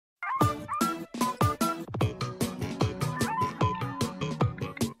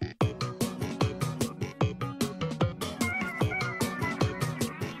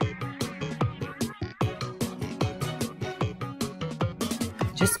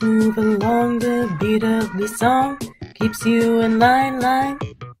Just move along the beat of the song, keeps you in line.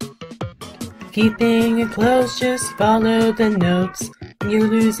 Keeping it close, just follow the notes, you're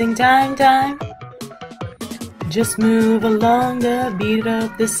losing time. Just move along the beat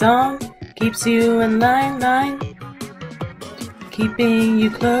of the song, keeps you in line. Keeping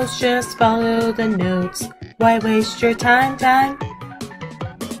you close, just follow the notes, why waste your time?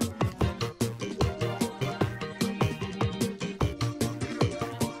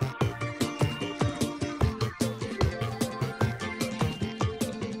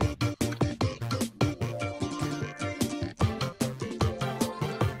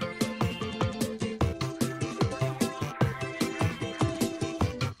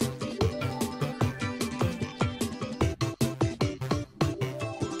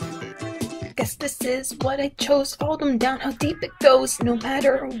 Guess this is what I chose. Follow them down, how deep it goes. No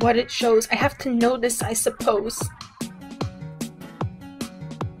matter what it shows, I have to notice, I suppose.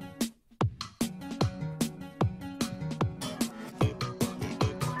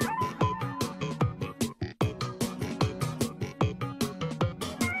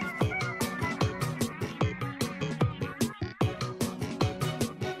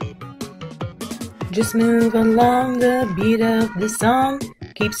 Just move along the beat of the song,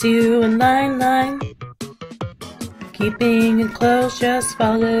 keeps you in line. Keeping it close, just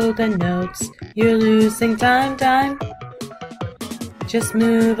follow the notes, you're losing time. Just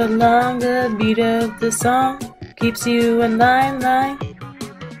move along the beat of the song, keeps you in line.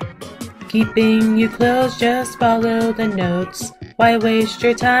 Keeping you close, just follow the notes, why waste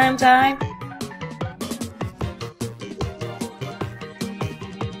your time?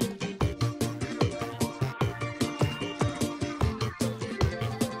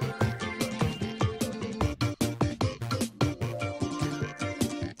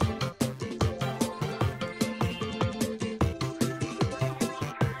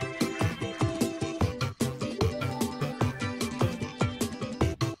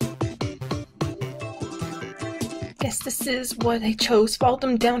 Guess this is what I chose. Follow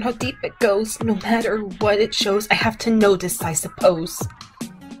them down, how deep it goes. No matter what it shows, I have to notice, I suppose.